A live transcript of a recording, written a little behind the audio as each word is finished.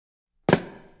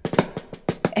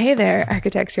Hey there,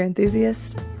 architecture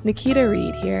enthusiast. Nikita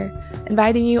Reed here,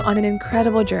 inviting you on an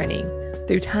incredible journey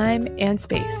through time and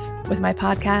space with my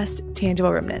podcast,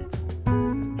 Tangible Remnants.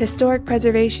 Historic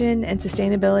preservation and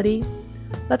sustainability?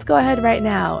 Let's go ahead right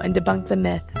now and debunk the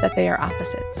myth that they are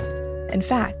opposites. In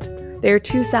fact, they are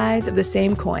two sides of the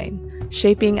same coin,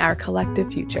 shaping our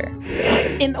collective future.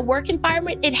 In a work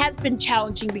environment, it has been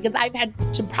challenging because I've had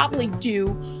to probably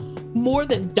do more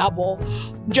than double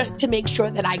just to make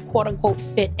sure that I quote unquote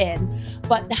fit in.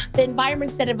 But the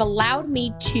environments that have allowed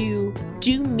me to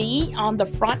do me on the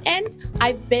front end,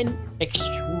 I've been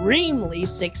extremely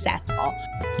successful.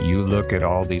 You look at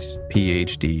all these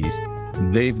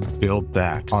PhDs, they've built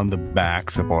that on the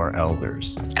backs of our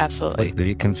elders. Absolutely. What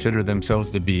they consider themselves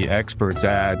to be experts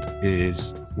at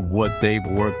is what they've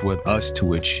worked with us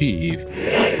to achieve.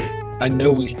 I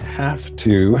know we have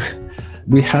to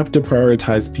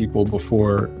prioritize people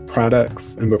before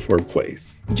products and before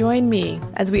place. Join me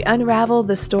as we unravel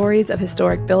the stories of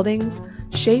historic buildings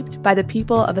shaped by the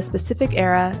people of a specific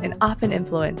era and often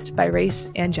influenced by race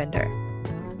and gender.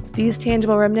 These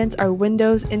tangible remnants are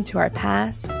windows into our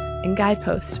past and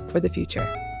guideposts for the future.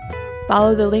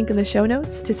 Follow the link in the show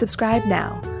notes to subscribe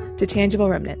now to Tangible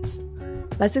Remnants.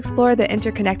 Let's explore the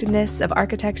interconnectedness of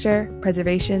architecture,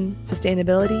 preservation,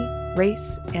 sustainability,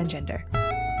 race, and gender.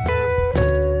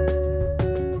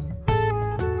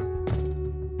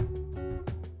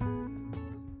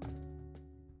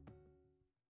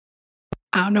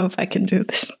 I don't know if I can do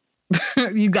this.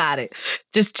 You got it.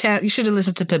 Just you should have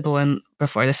listened to Pitbull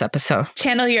before this episode.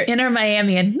 Channel your inner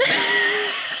Miamian.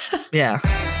 Yeah.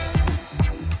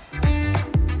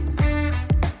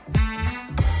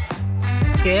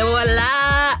 Que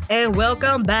voila! And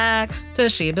welcome back to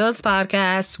She Builds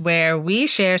Podcast, where we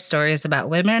share stories about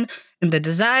women in the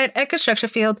design and construction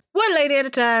field, one lady at a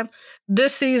time.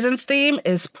 This season's theme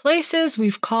is places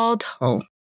we've called home,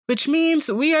 which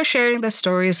means we are sharing the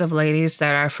stories of ladies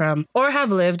that are from or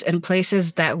have lived in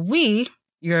places that we,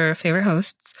 your favorite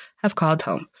hosts, have called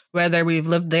home. Whether we've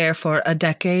lived there for a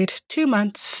decade, 2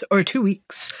 months, or 2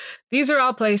 weeks, these are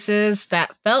all places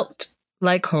that felt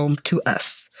like home to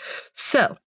us.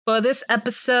 So, for this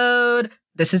episode,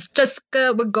 this is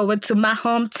Jessica. We're going to my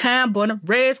hometown, born and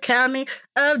raised, county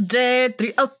update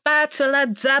 305 till I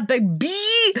die, baby.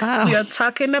 Wow. We are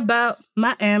talking about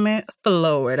Miami,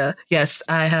 Florida. Yes,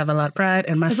 I have a lot of pride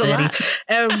in my city.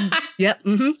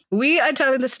 We are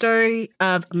telling the story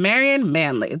of Marion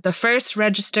Manley, the first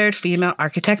registered female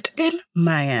architect in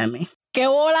Miami. Que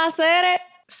vola hacer it.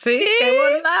 See,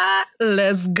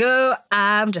 let's go.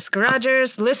 I'm Jessica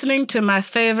Rogers, listening to my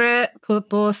favorite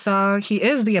Pitbull song. He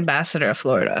is the ambassador of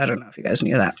Florida. I don't know if you guys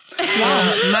knew that.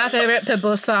 My favorite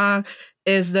Pitbull song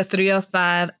is the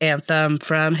 305 anthem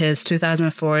from his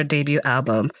 2004 debut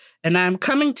album. And I'm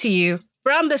coming to you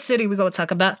from the city we're going to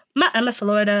talk about, Miami,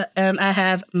 Florida. And I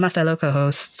have my fellow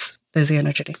co-hosts, Lizzie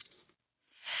and Judy.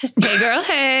 Hey, girl,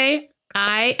 hey.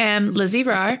 I am Lizzie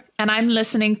Rar, and I'm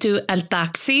listening to El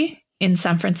Taxi in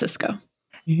San Francisco.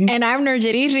 And I'm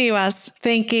Nurjiri Rivas,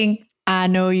 thinking, I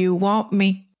know you want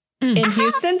me, in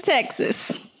Houston,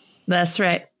 Texas. That's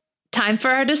right. Time for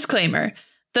our disclaimer.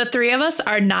 The three of us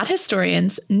are not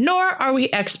historians, nor are we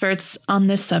experts on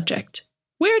this subject.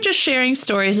 We're just sharing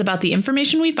stories about the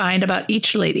information we find about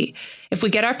each lady. If we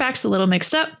get our facts a little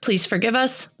mixed up, please forgive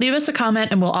us, leave us a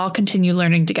comment, and we'll all continue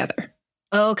learning together.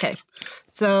 Okay.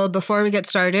 So before we get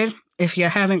started, if you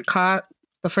haven't caught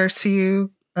the first few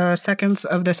seconds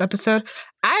of this episode,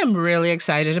 I'm really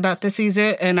excited about this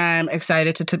season, and I'm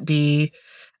excited to be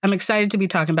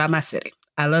talking about my city.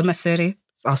 I love my city.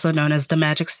 It's also known as the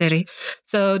Magic City.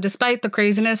 So despite the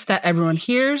craziness that everyone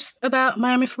hears about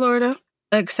Miami, Florida,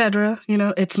 etc.,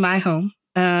 it's my home.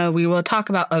 We will talk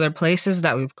about other places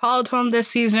that we've called home this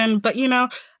season, but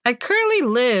I currently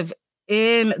live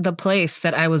in the place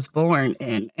that I was born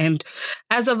in, and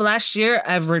as of last year,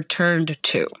 I've returned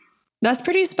to. That's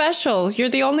pretty special. You're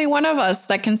the only one of us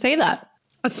that can say that.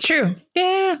 That's true.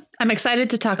 Yeah, I'm excited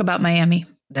to talk about Miami.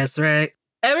 That's right.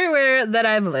 Everywhere that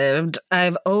I've lived,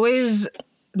 I've always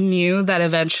knew that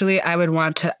eventually I would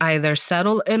want to either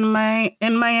settle in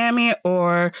Miami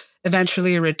or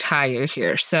eventually retire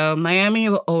here. So Miami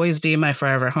will always be my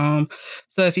forever home.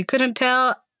 So if you couldn't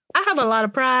tell, I have a lot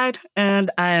of pride, and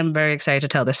I am very excited to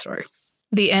tell this story.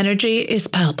 The energy is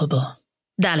palpable.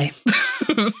 Dale.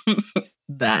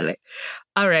 Dale.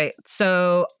 All right.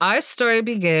 So our story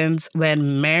begins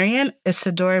when Marion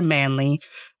Isidore Manley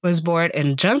was born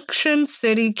in Junction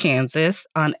City, Kansas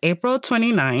on April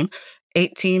 29,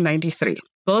 1893.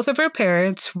 Both of her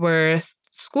parents were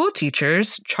school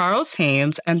teachers, Charles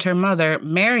Haynes, and her mother,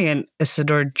 Marion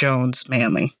Isidore Jones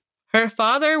Manley. Her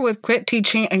father would quit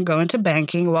teaching and go into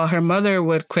banking, while her mother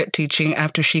would quit teaching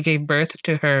after she gave birth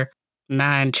to her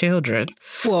 9 children.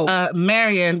 Whoa.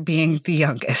 Marion being the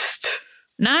youngest.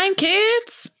 9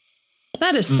 kids?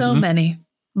 That is so many.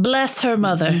 Bless her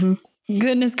mother.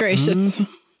 Goodness gracious.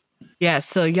 Yeah,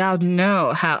 so y'all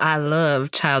know how I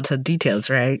love childhood details,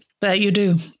 right? That you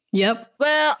do. Yep.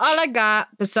 Well, all I got,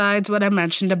 besides what I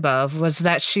mentioned above, was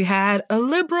that she had a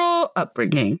liberal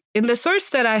upbringing. In the source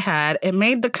that I had, it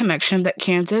made the connection that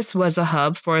Kansas was a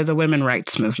hub for the women's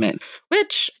rights movement,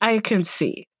 which I can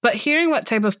see. But hearing what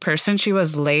type of person she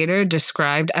was later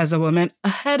described as a woman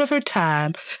ahead of her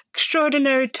time,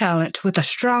 extraordinary talent with a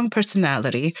strong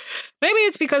personality, maybe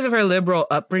it's because of her liberal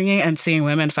upbringing and seeing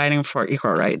women fighting for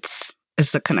equal rights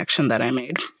is the connection that I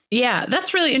made. Yeah,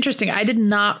 that's really interesting. I did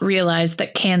not realize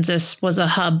that Kansas was a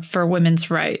hub for women's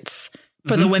rights,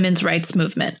 for the women's rights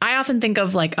movement. I often think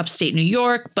of like upstate New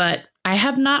York, but I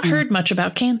have not heard much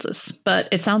about Kansas, but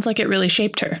it sounds like it really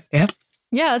shaped her. Yeah.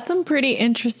 Yeah, it's some pretty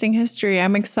interesting history.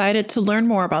 I'm excited to learn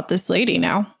more about this lady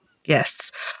now. Yes.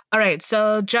 All right,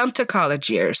 so jump to college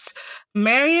years.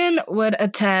 Marion would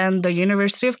attend the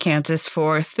University of Kansas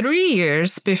for 3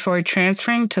 years before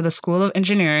transferring to the School of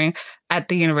Engineering at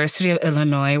the University of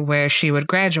Illinois, where she would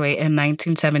graduate in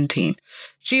 1917.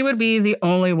 She would be the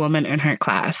only woman in her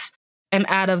class. And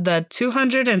out of the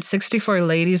 264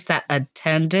 ladies that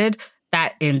attended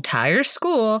that entire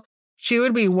school, she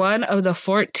would be one of the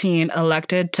 14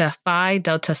 elected to Phi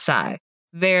Delta Psi,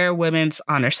 their women's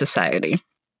honor society.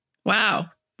 Wow.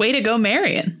 Way to go,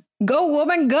 Marion. Go,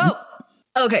 woman, go.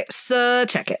 Okay, so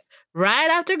check it. Right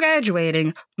after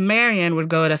graduating, Marion would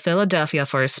go to Philadelphia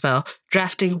for a spell,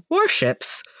 drafting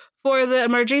warships for the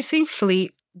emergency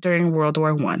fleet during World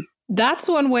War I. That's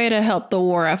one way to help the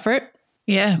war effort.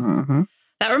 Yeah.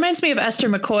 That reminds me of Esther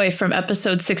McCoy from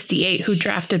episode 68, who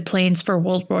drafted planes for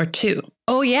World War II.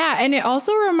 Oh, yeah. And it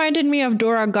also reminded me of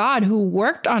Dora God, who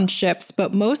worked on ships,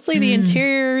 but mostly the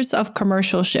interiors of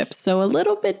commercial ships. So a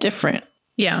little bit different.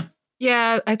 Yeah.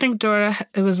 Yeah, I think Dora,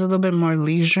 it was a little bit more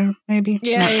leisure, maybe.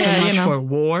 Yeah, Not so much you know. for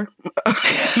war.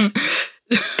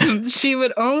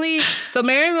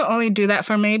 Marion would only do that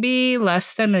for maybe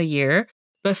less than a year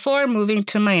before moving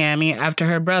to Miami after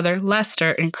her brother,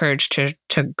 Lester, encouraged her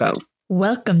to go.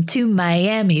 Welcome to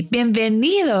Miami.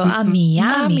 Bienvenido a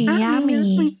Miami.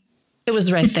 Miami. It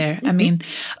was right there. I mean,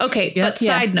 okay, Yep. but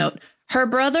side note, her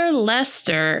brother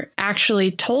Lester actually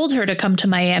told her to come to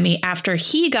Miami after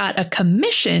he got a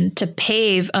commission to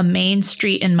pave a main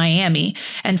street in Miami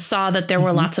and saw that there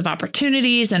were lots of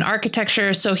opportunities and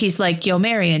architecture. So he's like, yo,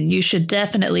 Marion, you should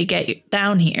definitely get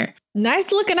down here.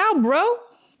 Nice looking out, bro.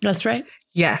 That's right.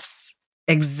 Yes,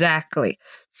 exactly.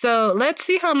 So let's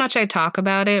see how much I talk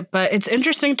about it, but it's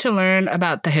interesting to learn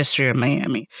about the history of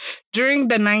Miami. During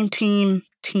the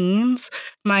 1910s,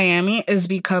 Miami is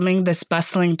becoming this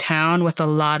bustling town with a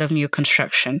lot of new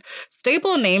construction.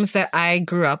 Staple names that I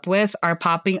grew up with are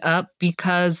popping up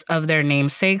because of their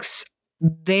namesakes.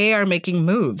 They are making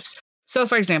moves. So,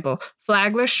 for example,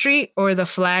 Flagler Street, or the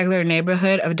Flagler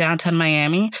neighborhood of downtown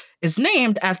Miami, is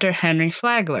named after Henry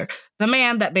Flagler, the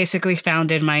man that basically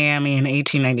founded Miami in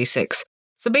 1896.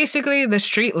 So basically, the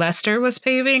street Lester was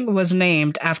paving was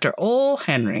named after old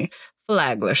Henry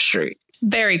Flagler Street.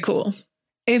 Very cool.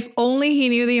 If only he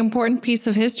knew the important piece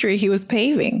of history he was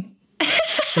paving.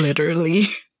 Literally.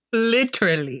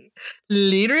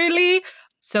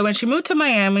 So when she moved to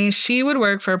Miami, she would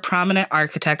work for prominent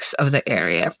architects of the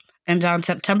area. And on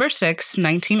September 6,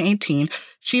 1918,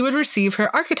 she would receive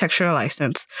her architectural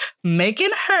license,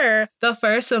 making her the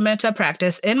first woman to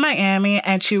practice in Miami,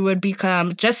 and she would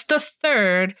become just the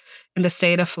third in the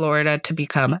state of Florida to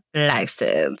become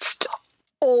licensed.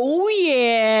 Oh,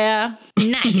 yeah.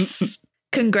 Nice.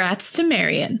 Congrats to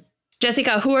Marion.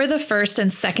 Jessica, who are the first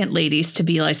and second ladies to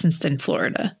be licensed in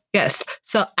Florida? Yes.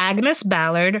 So Agnes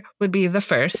Ballard would be the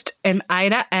first, and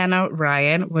Ida Anna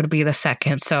Ryan would be the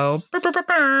second. So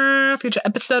future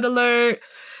episode alert.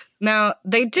 Now,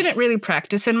 they didn't really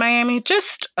practice in Miami,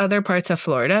 just other parts of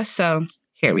Florida. So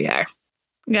here we are.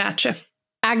 Gotcha.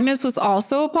 Agnes was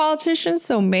also a politician,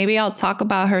 so maybe I'll talk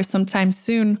about her sometime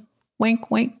soon.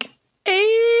 Wink, wink.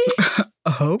 Hey.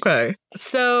 Okay.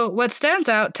 So what stands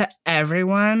out to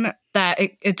everyone, that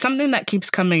it's something that keeps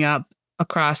coming up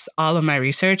across all of my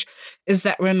research, is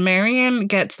that when Marion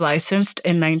gets licensed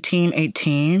in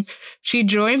 1918, she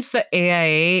joins the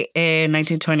AIA in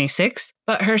 1926,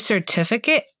 but her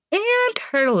certificate and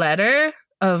her letter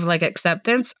of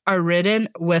acceptance are written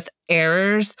with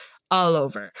errors all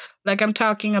over. I'm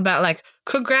talking about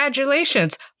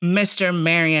congratulations, Mr.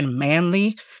 Marion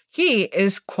Manley. He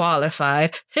is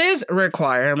qualified. His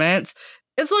requirements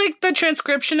It's like the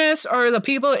transcriptionists or the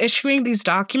people issuing these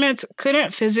documents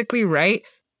couldn't physically write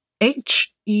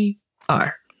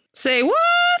H-E-R. Say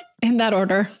what? In that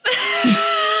order.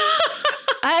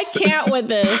 I can't with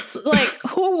this. Like,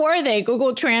 who were they?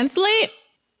 Google Translate?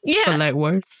 Yeah. Polite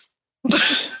words.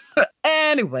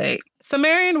 Anyway, so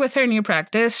Marion, with her new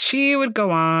practice, she would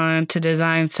go on to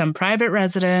design some private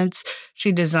residence.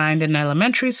 She designed an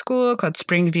elementary school called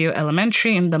Springview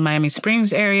Elementary in the Miami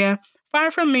Springs area. Far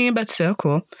from me, but still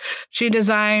cool. She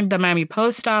designed the Miami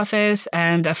Post Office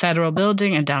and a federal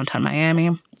building in downtown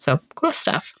Miami. So cool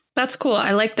stuff. That's cool.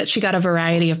 I like that she got a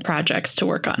variety of projects to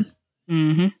work on.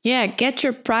 Mm-hmm. Yeah, get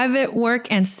your private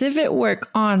work and civic work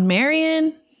on,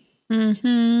 Marion.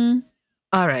 Mm-hmm.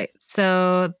 All right.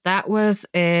 So that was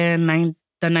in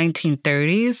the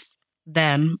 1930s.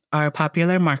 Then our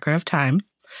popular marker of time,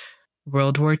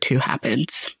 World War II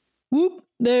happens. Whoop,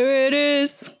 there it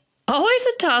is. Always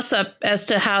a toss-up as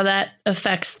to how that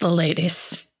affects the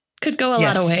ladies. Could go a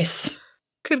lot of ways.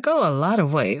 Could go a lot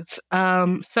of ways.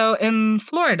 So in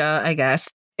Florida, I guess,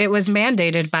 it was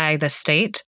mandated by the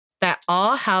state that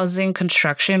all housing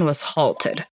construction was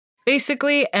halted,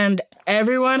 basically, and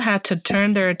everyone had to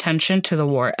turn their attention to the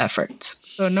war efforts.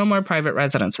 So no more private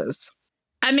residences.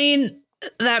 I mean,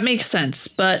 that makes sense,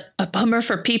 but a bummer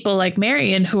for people like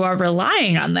Marion who are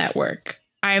relying on that work.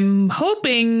 I'm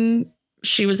hoping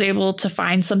she was able to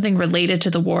find something related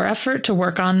to the war effort to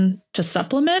work on to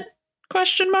supplement? ?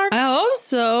 I hope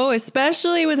so,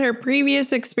 especially with her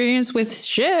previous experience with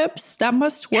ships. That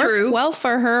must work well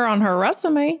for her on her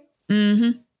resume.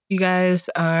 Mm-hmm. You guys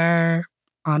are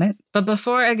on it. But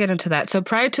before I get into that, so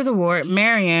prior to the war,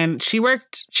 Marion,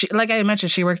 like I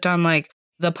mentioned, she worked on like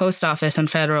the post office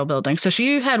and federal building. So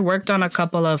she had worked on a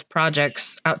couple of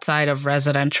projects outside of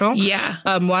residential. Yeah.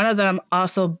 One of them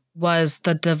also was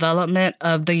the development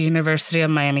of the University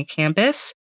of Miami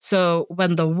campus. So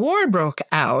when the war broke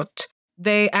out,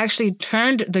 they actually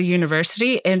turned the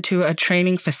university into a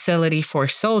training facility for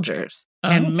soldiers. Oh.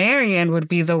 And Marion would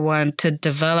be the one to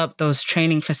develop those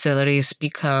training facilities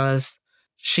because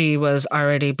she was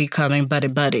already becoming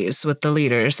buddies with the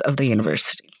leaders of the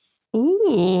university.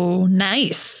 Ooh,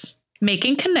 nice.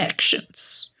 Making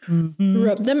connections. Mm-hmm.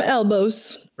 Rub them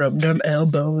elbows. Rub them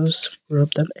elbows.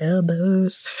 Rub them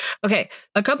elbows. Okay,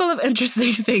 a couple of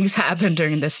interesting things happened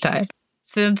during this time.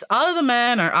 Since all of the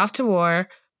men are off to war,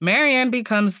 Marion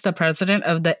becomes the president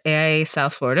of the AIA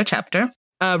South Florida chapter,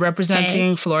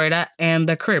 representing Florida and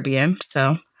the Caribbean.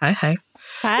 So, hi.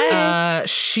 Hi.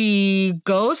 She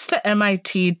goes to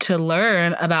MIT to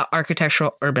learn about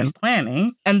architectural urban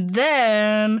planning. And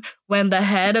then when the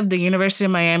head of the University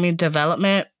of Miami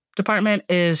Development Department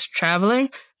is traveling,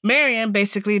 Marion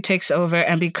basically takes over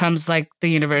and becomes like the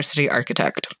university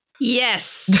architect.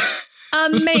 Yes.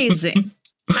 Amazing.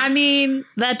 I mean,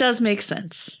 that does make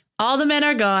sense. All the men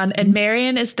are gone and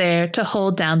Marion is there to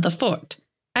hold down the fort.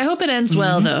 I hope it ends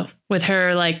well, though, with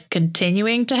her like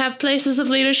continuing to have places of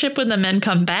leadership when the men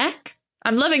come back.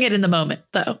 I'm loving it in the moment,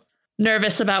 though.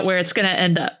 Nervous about where it's going to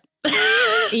end up.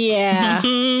 Yeah.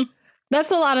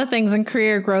 That's a lot of things in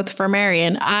career growth for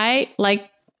Marion. I, like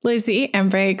Lizzie, am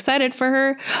very excited for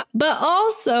her, but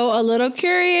also a little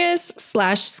curious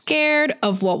 / scared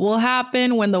of what will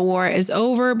happen when the war is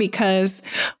over, because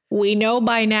we know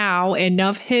by now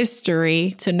enough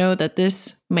history to know that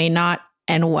this may not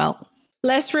end well.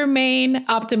 Let's remain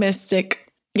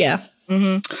optimistic. Yeah.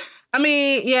 Mm-hmm. I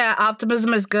mean, yeah,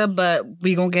 optimism is good, but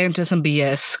we gonna get into some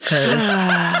BS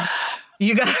because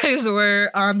you guys were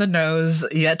on the nose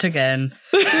yet again.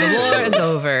 The war is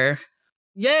over.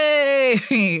 Yay!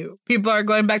 People are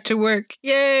going back to work.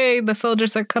 Yay! The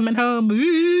soldiers are coming home.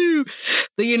 Woo!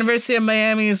 The University of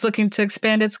Miami is looking to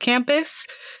expand its campus,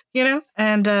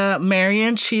 and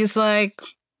Marion, she's like,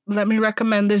 let me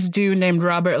recommend this dude named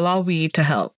Robert Lawee to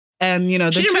help. And,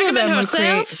 the she didn't two of them recommend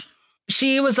herself?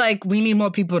 She was like, we need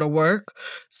more people to work.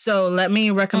 So let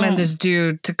me recommend this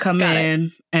dude to come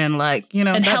in and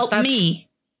and help me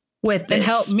with this. And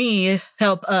help me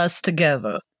help us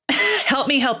together. Help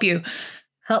me help you.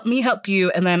 Help me help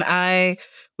you. And then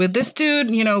with this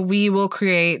dude, we will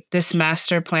create this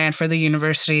master plan for the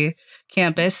university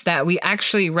campus that we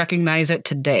actually recognize it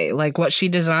today. Like what she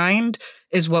designed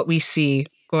is what we see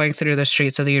going through the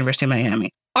streets of the University of Miami.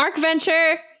 Arc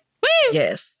venture. Woo!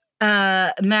 Yes.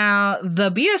 Now,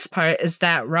 the BS part is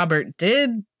that Robert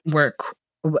did work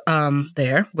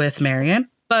there with Marion,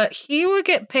 but he would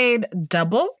get paid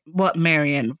double what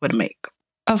Marion would make.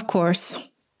 Of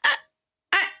course.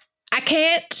 I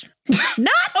can't.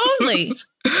 Not only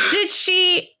did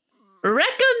she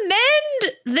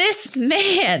recommend this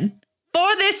man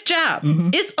for this job,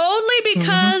 it's only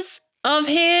because of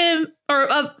him or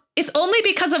of it's only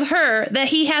because of her that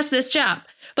he has this job.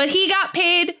 But he got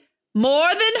paid more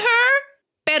than her.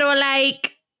 Pero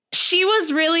like, she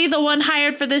was really the one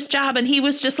hired for this job and he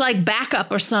was just like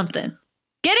backup or something.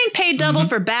 Getting paid double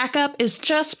for backup is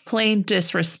just plain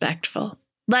disrespectful.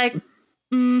 Like,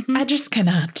 I just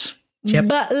cannot. Yep.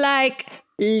 But like,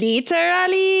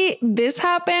 literally, this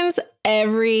happens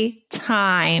every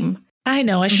time. I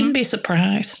know, I shouldn't be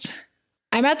surprised.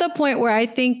 I'm at the point where I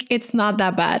think it's not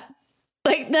that bad.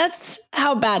 Like, that's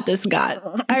how bad this got.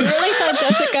 I really thought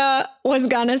Jessica was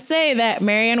gonna say that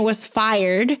Marion was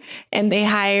fired and they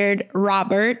hired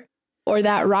Robert, or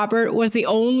that Robert was the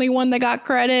only one that got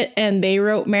credit and they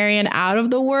wrote Marion out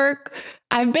of the work.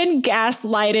 I've been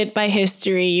gaslighted by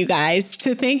history, you guys,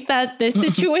 to think that this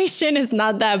situation is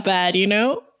not that bad, you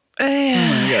know?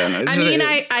 I mean,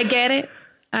 I get it.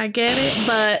 I get it,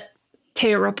 but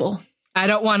terrible. I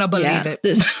don't want to believe it.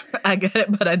 I get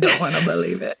it, but I don't want to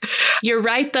believe it. You're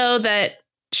right, though, that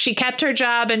she kept her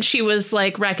job and she was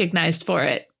like recognized for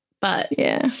it. But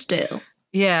still.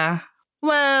 Yeah.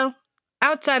 Well,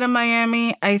 outside of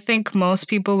Miami, I think most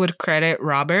people would credit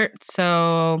Robert.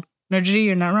 So, Nergy,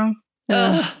 you're not wrong.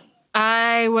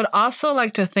 I would also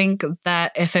like to think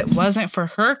that if it wasn't for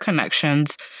her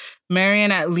connections,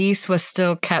 Marion at least was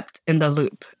still kept in the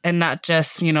loop and not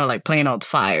just, like plain old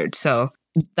fired. So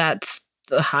that's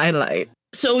the highlight.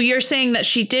 So you're saying that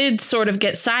she did sort of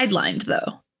get sidelined,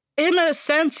 though? In a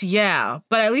sense, yeah.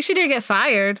 But at least she didn't get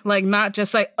fired. Like, not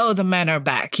just like, oh, the men are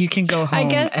back. You can go home. I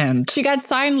guess she got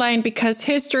sidelined because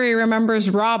history remembers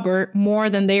Robert more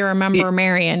than they remember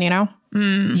Marion, you know?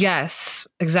 Yes,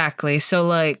 exactly. So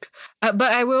like, but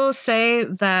I will say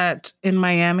that in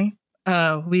Miami,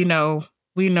 we know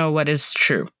what is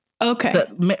true. Okay.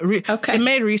 It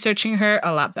made researching her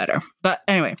a lot better. But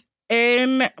anyway,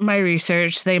 in my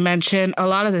research, they mention a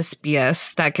lot of this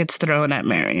BS that gets thrown at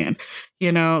Marion.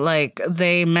 Like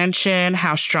they mention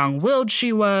how strong-willed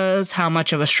she was, how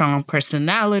much of a strong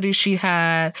personality she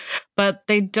had, but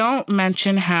they don't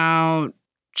mention how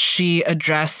she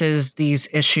addresses these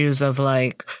issues of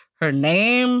like her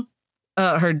name,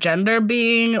 her gender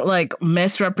being like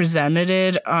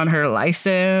misrepresented on her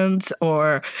license,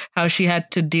 or how she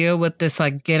had to deal with this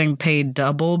like getting paid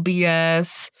double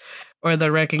BS, or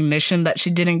the recognition that she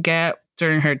didn't get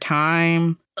during her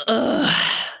time. I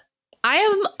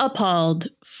am appalled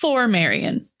for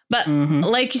Marion. But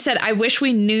like you said, I wish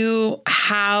we knew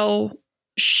how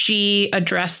she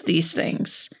addressed these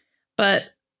things. But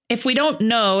if we don't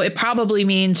know, it probably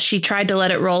means she tried to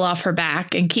let it roll off her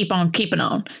back and keep on keeping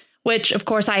on, which, of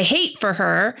course, I hate for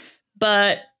her.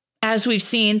 But as we've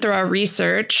seen through our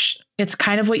research, it's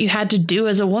kind of what you had to do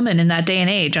as a woman in that day and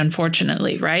age,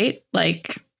 unfortunately, right?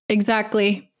 Like,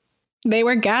 exactly. They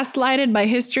were gaslighted by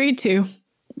history, too.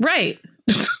 Right.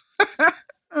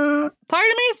 Part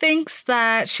of me thinks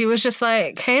that she was just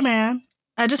like, hey, man,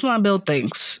 I just want to build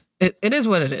things. It is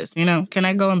what it is. Can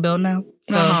I go and build now?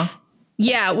 So,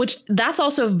 yeah, which that's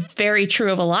also very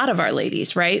true of a lot of our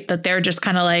ladies, right? That they're just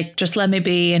kind of like, just let me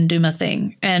be and do my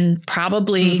thing. And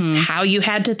probably how you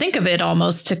had to think of it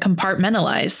almost to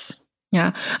compartmentalize.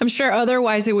 Yeah, I'm sure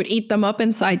otherwise it would eat them up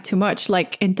inside too much,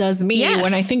 like it does me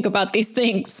when I think about these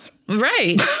things.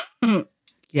 Right.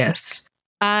 Yes.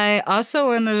 I also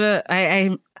wanted to,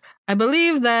 I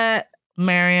believe that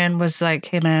Marion was like,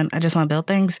 hey, man, I just want to build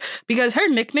things, because her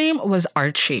nickname was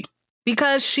Archie.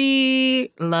 Because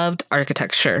she loved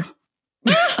architecture.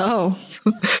 Oh.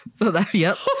 So that,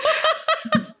 yep.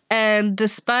 And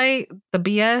despite the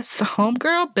BS,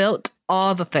 homegirl built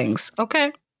all the things.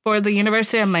 Okay. For the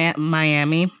University of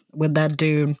Miami with that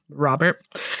dude, Robert,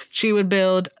 she would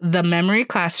build the Memory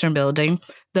Classroom building,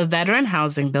 the Veteran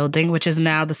Housing building, which is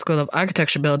now the School of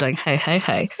Architecture building.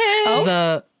 Hey.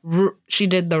 She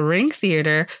did the Ring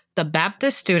Theater, the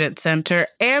Baptist Student Center,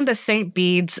 and the St.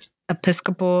 Bede's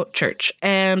Episcopal Church.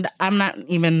 And I'm not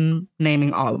even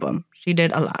naming all of them. She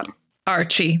did a lot.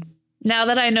 Archie. Now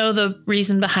that I know the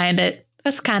reason behind it,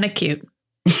 that's kind of cute.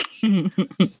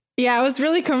 Yeah, I was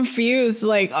really confused.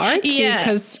 Like Archie,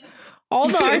 because all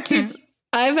the Archies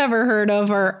I've ever heard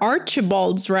of are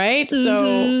Archibalds, right?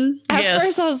 So at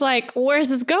first I was like, where's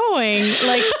this going?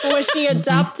 Like, was she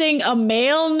adopting a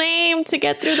male name to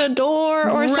get through the door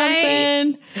or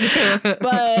something?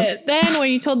 But then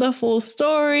when you told the full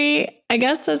story, I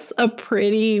guess that's a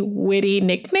pretty witty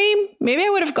nickname. Maybe I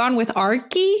would have gone with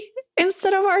Arky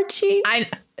instead of Archie.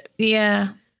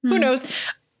 Who knows?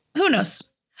 Who knows?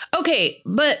 Okay,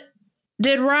 but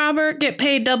did Robert get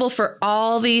paid double for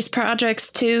all these projects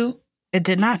too? It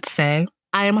did not say.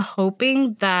 I am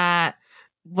hoping that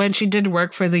when she did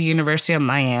work for the University of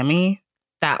Miami,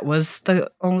 that was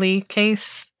the only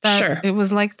case that it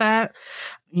was like that.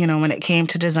 when it came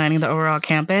to designing the overall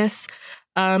campus.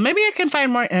 Maybe I can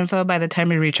find more info by the time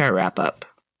we reach our wrap up.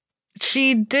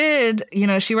 She did,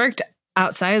 she worked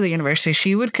outside of the university.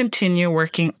 She would continue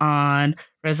working on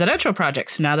residential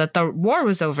projects. Now that the war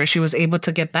was over, she was able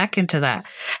to get back into that.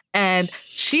 And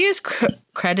she is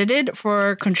credited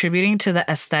for contributing to the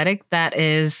aesthetic that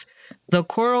is the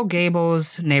Coral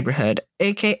Gables neighborhood,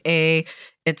 aka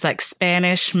it's like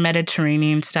Spanish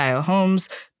Mediterranean style homes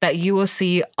that you will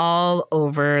see all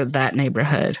over that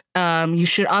neighborhood. You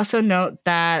should also note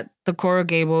that the Coral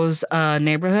Gables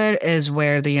neighborhood is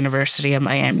where the University of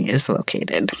Miami is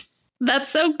located.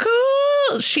 That's so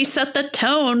cool. She set the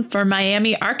tone for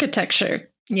Miami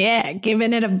architecture. Yeah,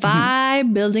 giving it a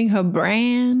vibe, building her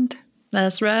brand.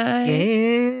 That's right.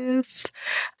 Yes.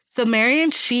 So Marion,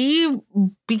 she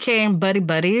became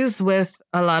buddies with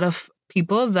a lot of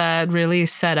people that really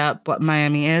set up what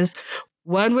Miami is.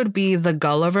 One would be the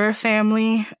Gulliver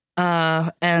family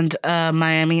and a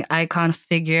Miami icon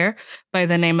figure by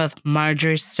the name of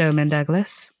Marjorie Stoneman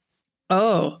Douglas.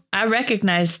 Oh, I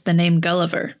recognize the name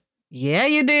Gulliver. Yeah,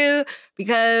 you do.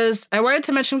 Because I wanted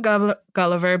to mention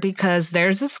Gulliver because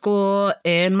there's a school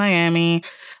in Miami,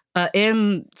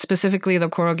 in specifically the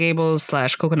Coral Gables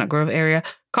 / Coconut Grove area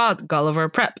called Gulliver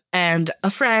Prep. And a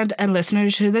friend and listener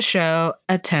to the show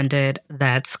attended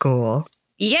that school.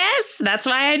 Yes, that's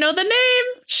why I know the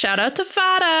name. Shout out to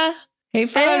Fada. Hey,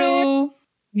 Fada. Hello.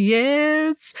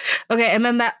 Yes. Okay, and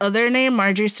then that other name,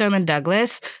 Marjorie Stoneman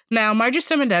Douglas. Now, Marjorie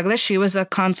Stoneman Douglas, she was a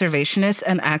conservationist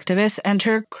and activist, and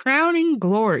her crowning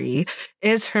glory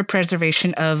is her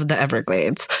preservation of the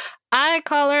Everglades. I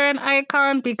call her an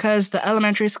icon because the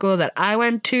elementary school that I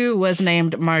went to was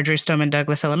named Marjorie Stoneman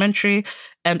Douglas Elementary,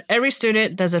 and every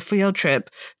student does a field trip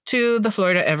to the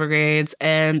Florida Everglades.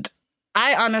 And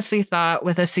I honestly thought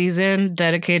with a season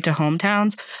dedicated to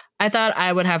hometowns, I thought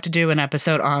I would have to do an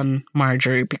episode on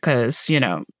Marjorie because, I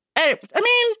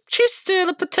mean, she's still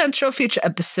a potential future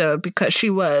episode because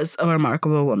she was a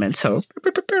remarkable woman. So,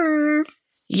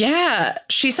 yeah,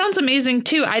 she sounds amazing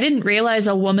too. I didn't realize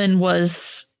a woman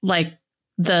was like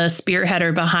the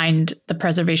spearheader behind the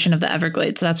preservation of the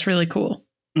Everglades. That's really cool.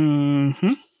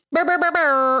 Mm-hmm. Burr, burr, burr,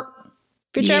 burr.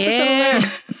 Future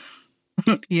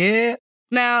episode. Yeah.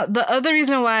 Now, the other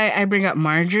reason why I bring up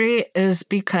Marjorie is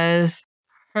because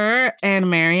her and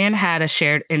Marion had a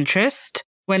shared interest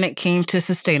when it came to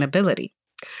sustainability.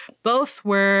 Both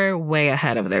were way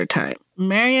ahead of their time.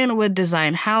 Marion would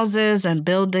design houses and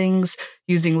buildings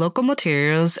using local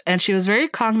materials, and she was very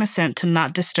cognizant to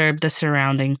not disturb the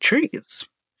surrounding trees.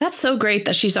 That's so great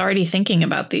that she's already thinking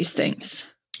about these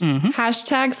things. Mm-hmm.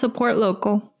 Hashtag support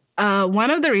local. One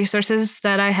of the resources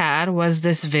that I had was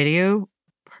this video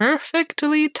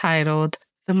perfectly titled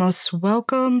The Most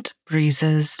Welcomed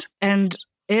Breezes. And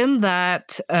in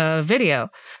that video,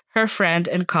 her friend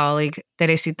and colleague,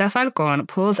 Teresita Falcon,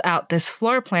 pulls out this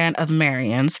floor plan of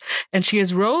Marion's, and she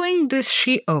is rolling this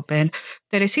sheet open.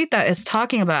 Teresita is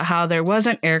talking about how there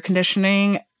wasn't air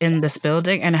conditioning in this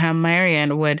building and how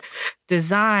Marion would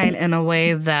design in a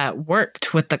way that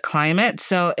worked with the climate.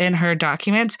 So in her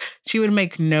documents, she would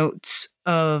make notes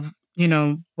of,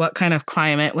 what kind of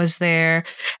climate was there.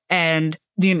 And,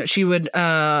 she would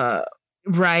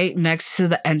write next to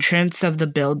the entrance of the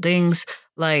buildings,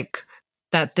 like,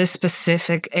 that this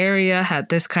specific area had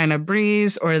this kind of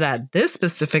breeze, or that this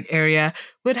specific area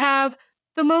would have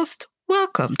the most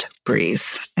welcomed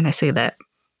breeze. And I say that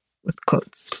with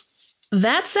quotes.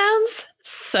 That sounds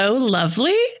so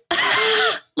lovely.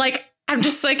 I'm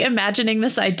just imagining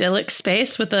this idyllic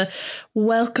space with a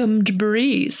welcomed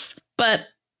breeze. But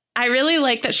I really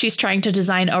like that she's trying to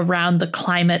design around the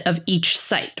climate of each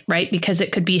site, right? Because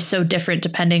it could be so different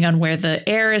depending on where the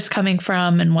air is coming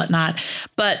from and whatnot.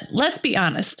 But let's be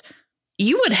honest,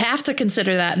 you would have to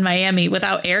consider that in Miami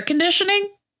without air conditioning.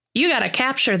 You got to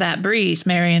capture that breeze,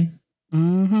 Marion.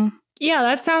 Mm-hmm. Yeah,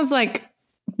 that sounds like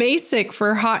basic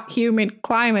for hot, humid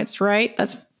climates, right?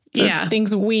 That's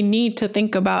things we need to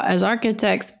think about as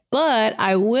architects. But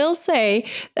I will say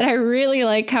that I really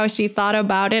like how she thought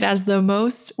about it as the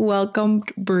most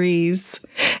welcomed breeze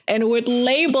and would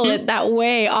label it that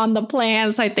way on the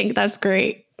plans. I think that's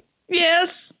great.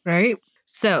 Yes. Right.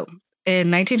 So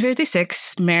in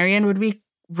 1956, Marion would be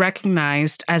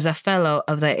recognized as a fellow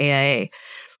of the AIA.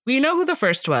 We know who the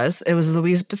first was. It was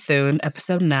Louise Bethune,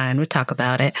 episode 9. We talk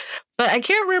about it. But I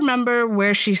can't remember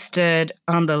where she stood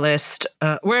on the list,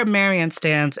 where Marion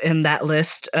stands in that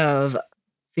list of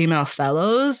female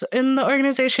fellows in the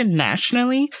organization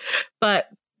nationally. But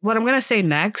what I'm going to say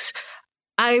next,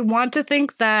 I want to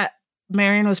think that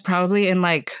Marion was probably in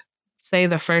say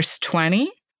the first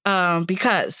 20.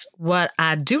 Because what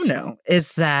I do know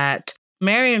is that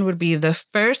Marion would be the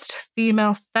first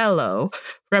female fellow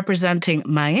representing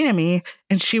Miami,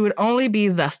 and she would only be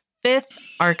the 5th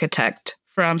architect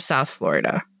from South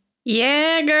Florida.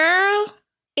 Yeah, girl.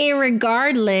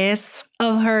 Irregardless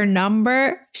of her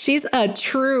number, she's a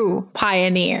true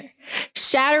pioneer,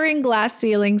 shattering glass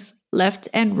ceilings left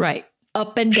and right,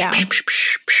 up and down,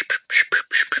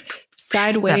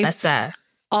 sideways,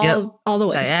 all the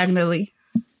way, diagonally,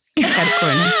 cat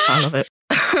corner, all of it.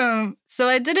 So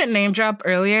I didn't name drop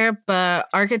earlier, but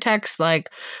architects like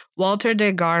Walter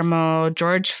de Garmo,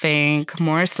 George Fink,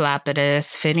 Morris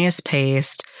Lapidus, Phineas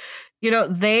Paste,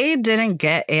 they didn't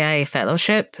get AIA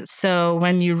fellowship. So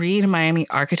when you read Miami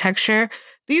architecture,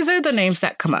 these are the names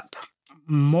that come up.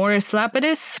 Morris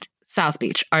Lapidus, South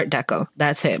Beach, Art Deco.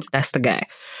 That's him. That's the guy.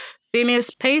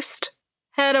 Phineas Paste,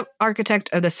 head of architect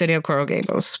of the city of Coral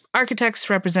Gables.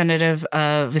 Architects representative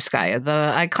of Vizcaya,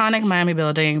 the iconic Miami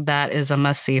building that is a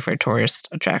must-see for tourist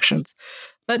attractions.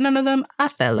 But none of them are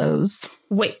fellows.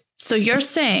 Wait. So you're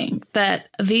saying that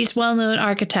these well-known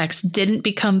architects didn't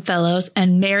become fellows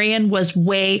and Marion was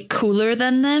way cooler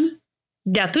than them?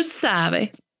 Ya tu sabe.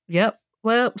 Yep.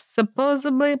 Well,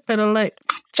 supposedly, pero like,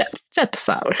 ya tu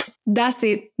sabe. That's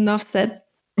it. Enough said.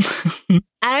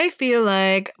 I feel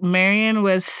like Marion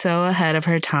was so ahead of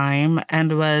her time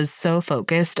and was so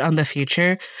focused on the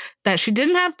future that she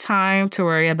didn't have time to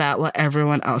worry about what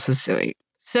everyone else was doing.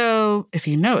 So, if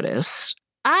you notice,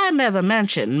 I never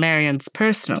mentioned Marion's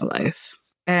personal life.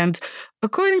 And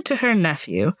according to her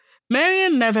nephew,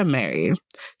 Marion never married.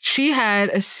 She had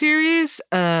a series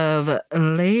of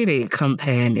lady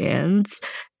companions,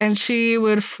 and she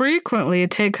would frequently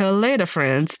take her lady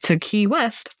friends to Key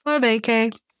West for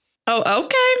vacay. Oh,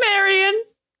 okay, Marion.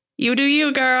 You do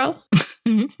you, girl.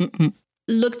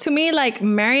 Look to me like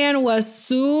Marion was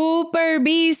super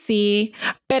busy,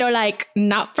 pero like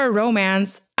not for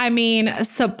romance. I mean,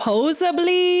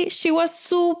 supposedly she was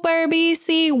super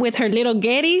busy with her little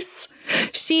getties.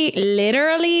 She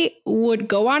literally would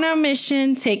go on a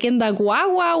mission taking the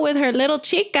guagua with her little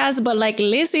chicas, but like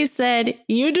Lizzie said,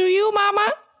 you do you,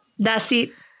 mama. That's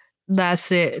it.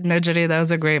 That's it. No, Judy, that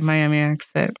was a great Miami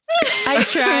accent. I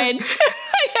tried.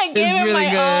 I gave it really my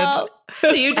good. all.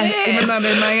 You did. Even though I'm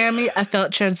in Miami, I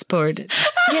felt transported.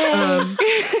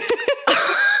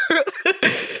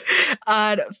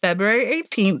 On February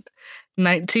 18th,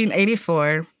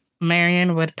 1984,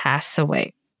 Marion would pass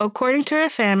away. According to her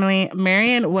family,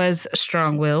 Marion was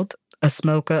strong-willed, a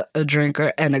smoker, a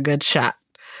drinker, and a good shot.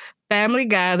 Family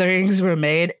gatherings were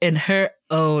made in her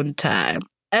own time.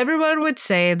 Everyone would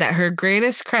say that her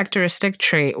greatest characteristic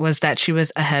trait was that she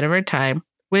was ahead of her time,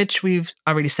 which we've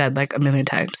already said like a million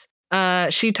times.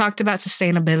 She talked about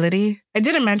sustainability. I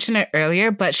didn't mention it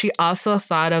earlier, but she also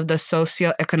thought of the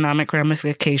socioeconomic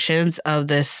ramifications of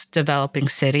this developing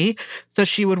city. So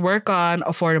she would work on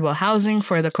affordable housing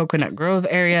for the Coconut Grove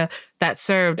area that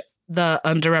served the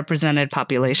underrepresented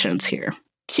populations here.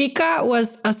 Chica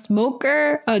was a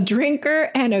smoker, a drinker,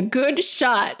 and a good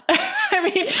shot. I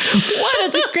mean, what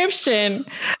a description.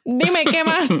 Dime qué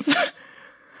más.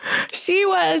 She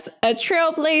was a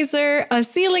trailblazer, a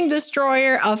ceiling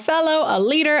destroyer, a fellow, a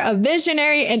leader, a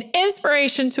visionary, an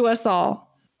inspiration to us all.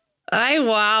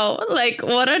 Wow. Like,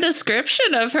 what a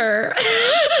description of her.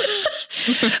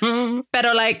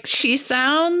 But like, she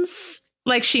sounds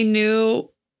like she knew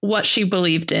what she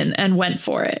believed in and went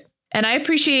for it. And I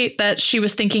appreciate that she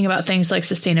was thinking about things like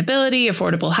sustainability,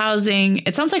 affordable housing.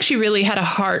 It sounds like she really had a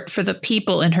heart for the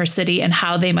people in her city and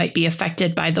how they might be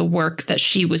affected by the work that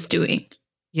she was doing.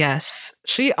 Yes.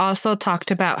 She also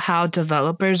talked about how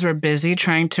developers were busy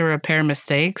trying to repair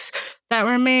mistakes that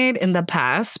were made in the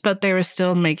past, but they were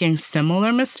still making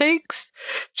similar mistakes.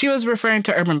 She was referring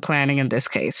to urban planning in this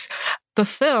case. The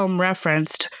film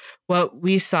referenced what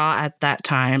we saw at that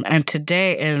time and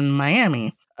today in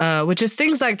Miami, which is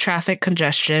things like traffic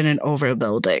congestion and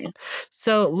overbuilding.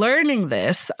 So learning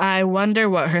this, I wonder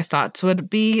what her thoughts would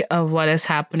be of what is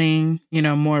happening,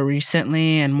 more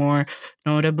recently and more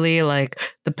notably, like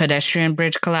the pedestrian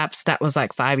bridge collapse that was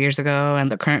like 5 years ago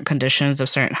and the current conditions of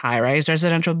certain high-rise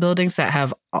residential buildings that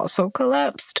have also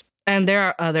collapsed. And there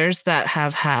are others that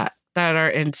are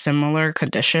in similar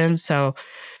conditions. So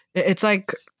it's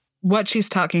like what she's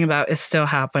talking about is still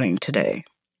happening today.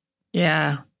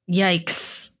 Yeah.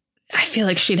 Yikes. I feel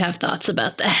like she'd have thoughts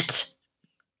about that.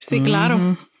 Sí,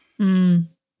 claro.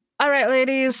 All right,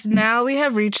 ladies. Now we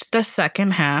have reached the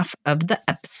second half of the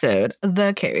episode,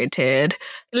 the caryatid.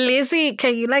 Lizzie,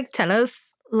 can you tell us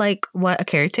what a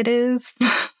caryatid is?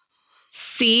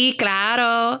 Sí,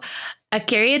 claro. A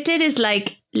caryatid is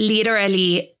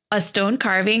literally a stone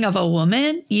carving of a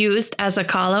woman used as a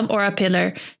column or a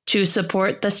pillar to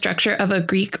support the structure of a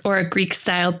Greek or a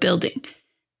Greek-style building.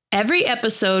 Every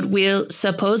episode will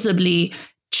supposedly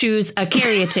choose a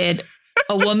caryatid,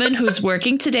 a woman who's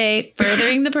working today,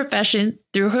 furthering the profession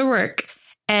through her work,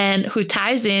 and who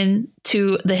ties in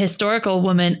to the historical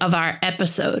woman of our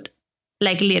episode.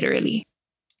 Like literally.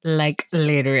 Like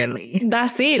literally.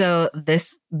 That's it.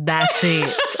 That's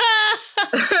it.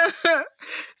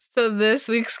 So this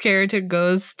week's character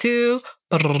goes to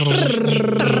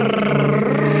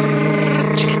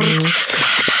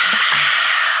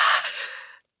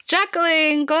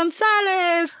Jacqueline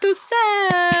Gonzalez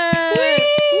Doucet.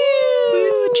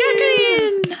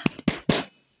 Jacqueline!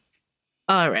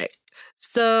 All right.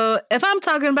 So if I'm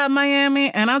talking about Miami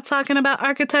and I'm talking about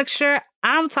architecture,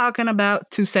 I'm talking about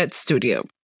Doucet Studio.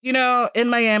 You know, in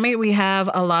Miami, we have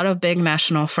a lot of big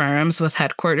national firms with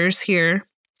headquarters here.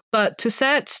 But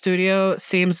Doucet Studio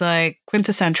seems like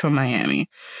quintessential Miami.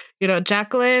 You know,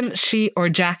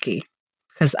 Jackie,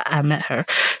 because I met her.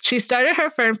 She started her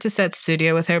firm Doucet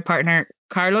Studio with her partner,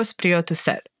 Carlos Prio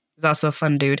Doucet. He's also a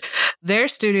fun dude. Their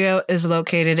studio is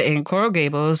located in Coral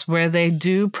Gables, where they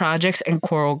do projects in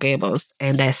Coral Gables.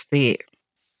 And that's it.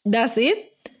 That's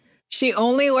it? She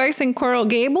only works in Coral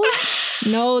Gables?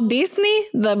 No Disney?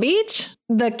 The beach?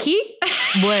 The key?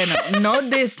 Bueno, no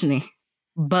Disney.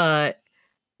 But,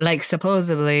 like,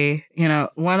 supposedly, you know,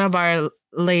 one of our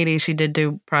ladies, she did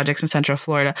do projects in Central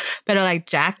Florida. But, like,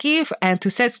 Jackie and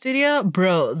Doucet Studio,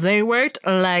 bro, they worked,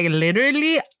 like,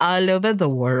 literally all over the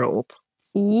world.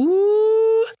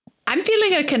 Ooh. I'm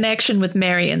feeling a connection with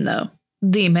Marion, though.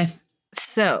 Dime.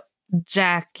 So,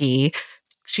 Jackie,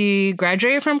 she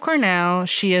graduated from Cornell.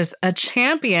 She is a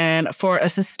champion for a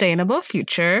sustainable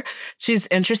future. She's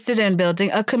interested in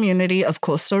building a community of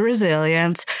coastal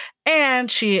resilience. And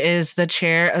she is the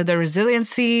chair of the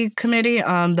Resiliency Committee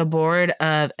on the board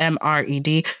of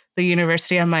MRED, the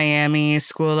University of Miami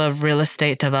School of Real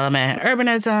Estate Development and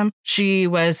Urbanism. She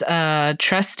was a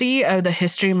trustee of the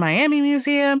History Miami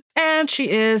Museum, and she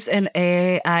is an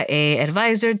AIA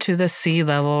advisor to the Sea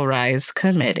Level Rise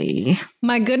Committee.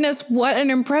 My goodness, what an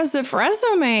impressive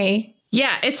resume.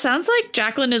 Yeah, it sounds like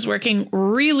Jacqueline is working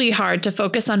really hard to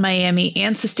focus on Miami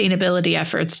and sustainability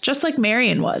efforts, just like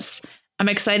Marion was. I'm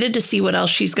excited to see what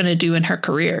else she's going to do in her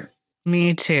career.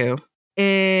 Me too.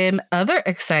 In other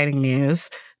exciting news,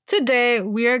 today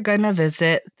we are going to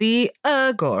visit the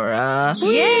Agora.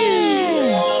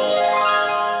 Yay!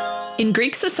 In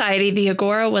Greek society, the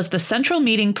Agora was the central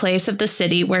meeting place of the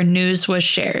city where news was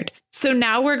shared. So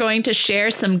now we're going to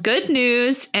share some good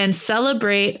news and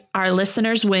celebrate our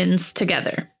listeners' wins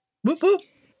together. Whoop, whoop.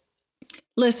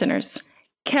 Listeners,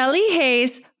 Kelly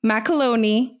Hayes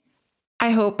Macaloni, I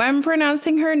hope I'm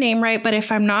pronouncing her name right, but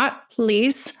if I'm not,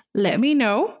 please let me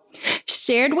know,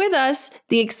 shared with us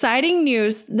the exciting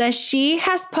news that she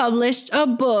has published a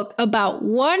book about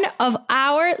one of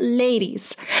our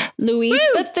ladies, Louise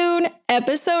Bethune,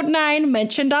 episode 9,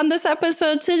 mentioned on this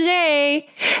episode today.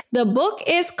 The book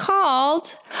is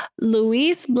called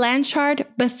Louise Blanchard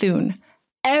Bethune,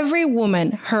 Every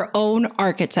Woman Her Own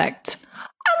Architect.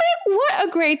 I mean, what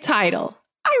a great title.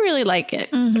 I really like it.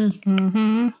 Mm-hmm.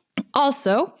 Mm-hmm.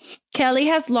 Also, Kelly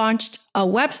has launched a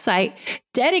website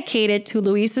dedicated to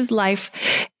Louise's life.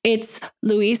 It's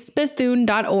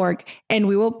louisebethune.org, and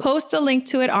we will post a link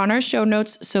to it on our show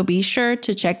notes, so be sure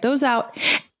to check those out.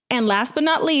 And last but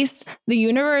not least, the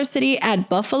University at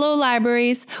Buffalo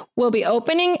Libraries will be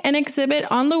opening an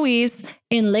exhibit on Louise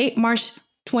in late March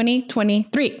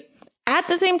 2023. At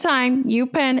the same time,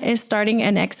 UPenn is starting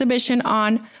an exhibition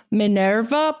on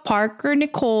Minerva Parker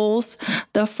Nichols,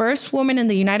 the first woman in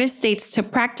the United States to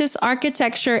practice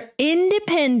architecture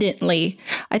independently.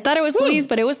 I thought it was Louise,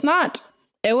 but it was not.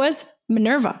 It was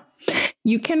Minerva.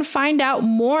 You can find out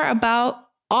more about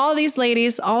all these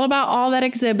ladies, all about all that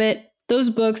exhibit,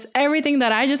 those books, everything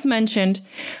that I just mentioned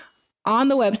on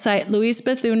the website,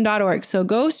 louisebethune.org. So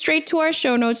go straight to our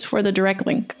show notes for the direct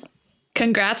link.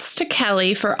 Congrats to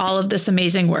Kelly for all of this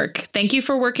amazing work. Thank you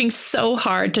for working so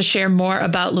hard to share more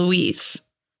about Louise.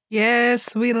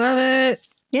 Yes, we love it.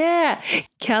 Yeah.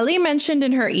 Kelly mentioned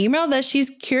in her email that she's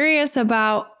curious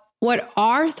about what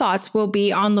our thoughts will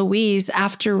be on Louise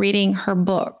after reading her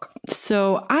book.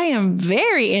 So I am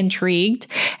very intrigued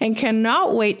and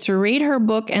cannot wait to read her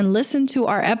book and listen to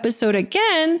our episode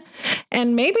again.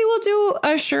 And maybe we'll do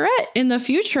a charrette in the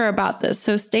future about this.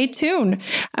 So stay tuned.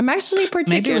 I'm actually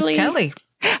particularly... Maybe with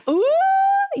Kelly. Ooh,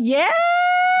 yeah.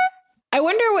 I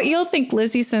wonder what you'll think,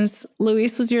 Lizzie, since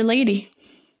Louise was your lady.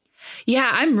 Yeah,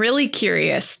 I'm really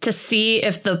curious to see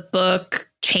if the book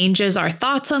changes our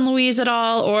thoughts on Louise at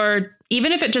all, or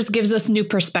even if it just gives us new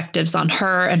perspectives on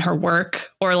her and her work,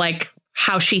 or like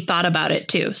how she thought about it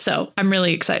too. So I'm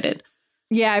really excited.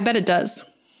 Yeah, I bet it does.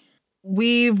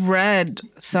 We've read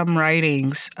some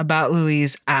writings about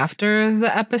Louise after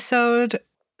the episode.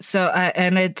 So,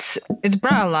 and it's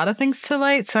brought a lot of things to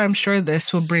light. So I'm sure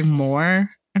this will bring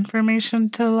more information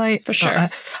to light. For sure.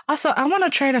 Also, I want to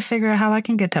try to figure out how I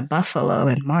can get to Buffalo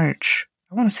in March.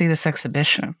 I want to see this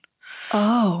exhibition.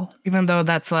 Oh. Even though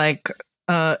that's like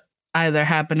either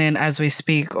happening as we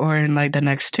speak or in like the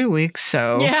next 2 weeks.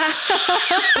 So Yeah.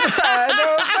 I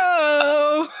don't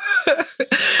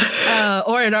know.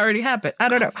 Or it already happened. I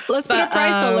don't know. Let's put a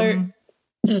price alert.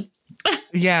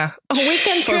 Yeah. A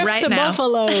weekend For trip right to now.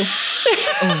 Buffalo.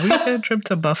 A weekend trip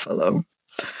to Buffalo.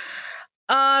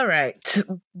 All right.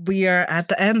 We are at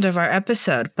the end of our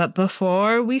episode. But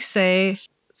before we say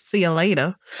see you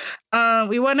later,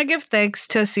 we want to give thanks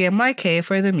to CMYK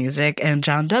for the music and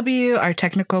John W., our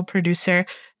technical producer.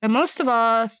 And most of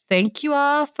all, thank you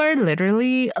all for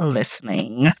literally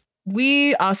listening.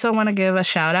 We also want to give a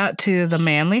shout out to the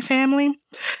Manley family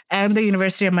and the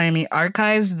University of Miami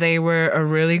Archives. They were a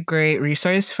really great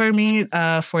resource for me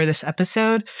for this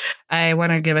episode. I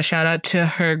want to give a shout out to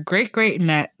her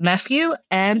great-great-nephew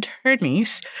and her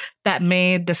niece that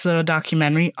made this little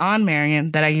documentary on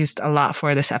Marion that I used a lot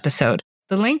for this episode.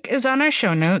 The link is on our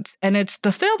show notes, and it's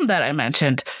the film that I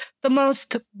mentioned, The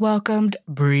Most Welcomed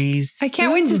Breeze. I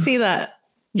can't wait to see that.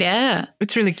 Yeah.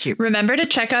 It's really cute. Remember to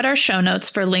check out our show notes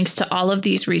for links to all of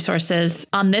these resources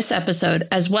on this episode,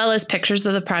 as well as pictures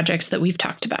of the projects that we've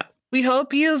talked about. We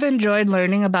hope you've enjoyed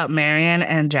learning about Marion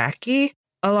and Jackie,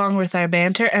 along with our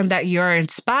banter, and that you're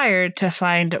inspired to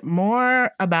find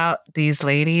more about these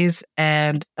ladies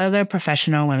and other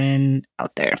professional women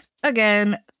out there.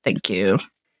 Again, thank you.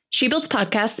 She Builds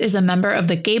Podcast is a member of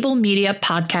the Gable Media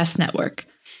Podcast Network.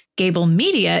 Gable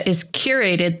Media is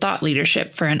curated thought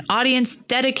leadership for an audience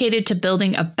dedicated to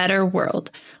building a better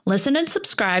world. Listen and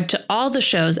subscribe to all the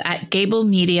shows at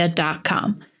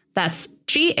gablemedia.com. That's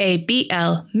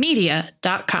GABL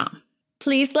media.com.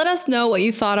 Please let us know what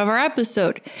you thought of our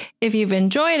episode. If you've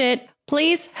enjoyed it,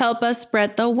 please help us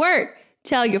spread the word.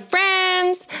 Tell your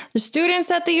friends, the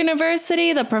students at the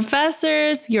university, the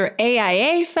professors, your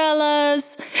AIA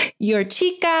fellas, your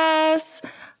chicas,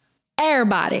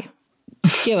 everybody.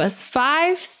 Give us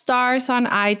 5 stars on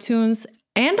iTunes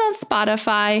and on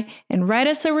Spotify and write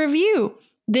us a review.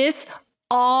 This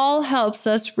all helps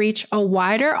us reach a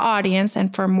wider audience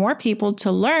and for more people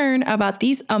to learn about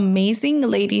these amazing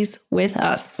ladies with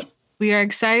us. We are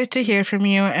excited to hear from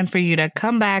you and for you to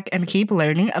come back and keep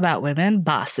learning about women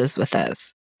bosses with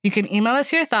us. You can email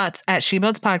us your thoughts at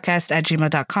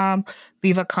shebuildspodcast@gmail.com,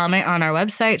 leave a comment on our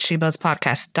website,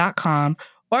 shebuildspodcast.com,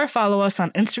 or follow us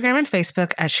on Instagram and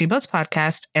Facebook at She Builds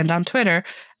Podcast and on Twitter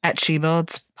at She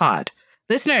Builds Pod.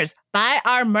 Listeners, buy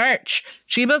our merch.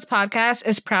 She Builds Podcast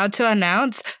is proud to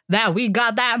announce that we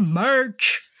got that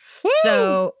merch. Woo!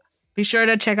 So be sure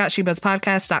to check out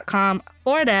shebuildspodcast.com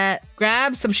for that.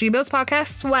 Grab some She Builds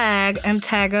Podcast swag and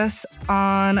tag us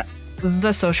on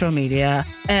the social media.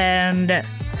 And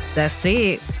that's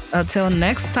it. Until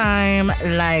next time,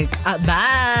 bye.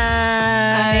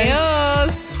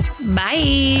 Adios.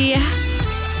 Bye.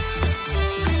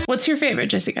 What's your favorite,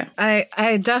 Jessica?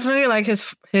 I definitely like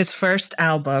his first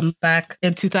album back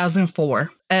in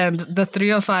 2004. And the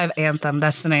 305 Anthem,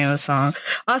 that's the name of the song.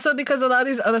 Also because a lot of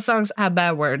these other songs have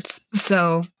bad words.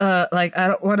 So, I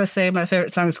don't want to say my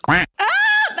favorite song is...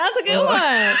 That's a good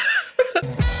one.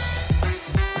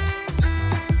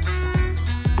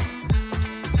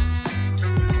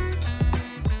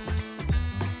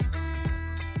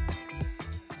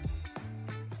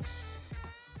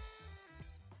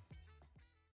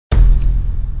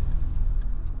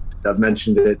 I've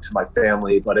mentioned it to my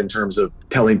family, but in terms of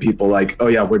telling people like, oh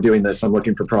yeah, we're doing this, I'm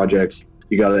looking for projects,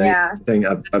 you got anything?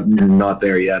 I'm not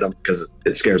there yet because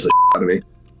it scares the out of me.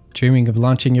 Dreaming of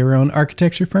launching your own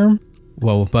architecture firm?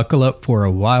 Well, buckle up for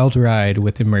a wild ride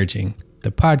with Emerging,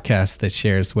 the podcast that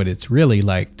shares what it's really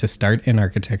like to start an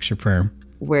architecture firm.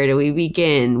 Where do we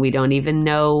begin? We don't even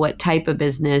know what type of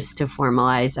business to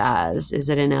formalize as. Is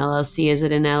it an LLC? Is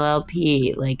it an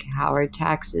LLP? How are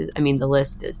taxes? I mean, the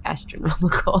list is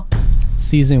astronomical.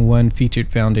 Season 1 featured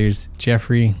founders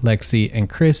Jeffrey, Lexi, and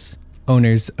Chris,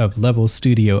 owners of Level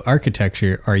Studio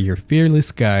Architecture, are your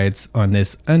fearless guides on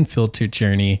this unfiltered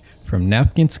journey from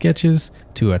napkin sketches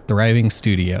to a thriving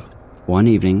studio. One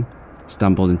evening,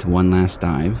 stumbled into one last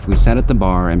dive, we sat at the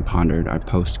bar and pondered our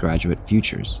postgraduate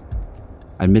futures.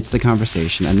 Amidst the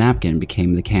conversation, a napkin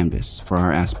became the canvas for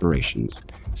our aspirations,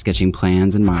 sketching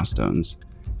plans and milestones,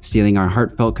 sealing our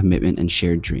heartfelt commitment and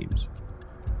shared dreams.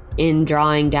 In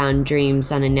drawing down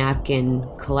dreams on a napkin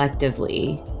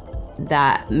collectively,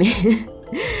 that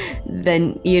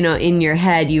then, you know, in your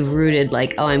head, you've rooted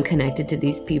like, oh, I'm connected to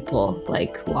these people,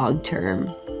 like long term.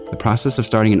 The process of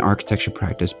starting an architecture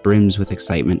practice brims with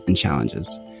excitement and challenges,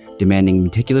 demanding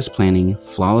meticulous planning,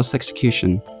 flawless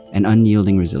execution, and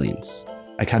unyielding resilience.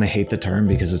 I kind of hate the term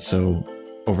because it's so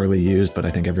overly used, but I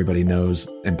think everybody knows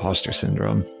imposter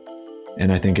syndrome.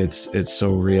 And I think it's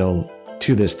so real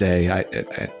to this day. I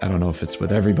don't know if it's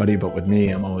with everybody, but with me,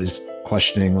 I'm always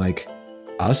questioning, like,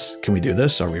 us? Can we do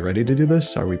this? Are we ready to do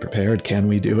this? Are we prepared? Can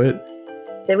we do it?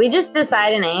 Did we just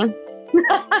decide a name?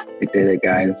 We did it,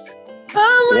 guys.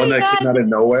 Oh my The one that God. came out of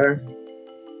nowhere?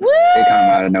 Woo! It came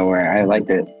out of nowhere. I liked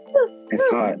it. I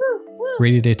saw it.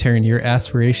 Ready to turn your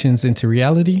aspirations into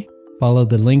reality? Follow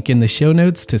the link in the show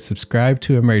notes to subscribe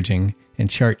to Emerging and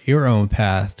chart your own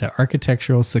path to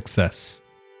architectural success.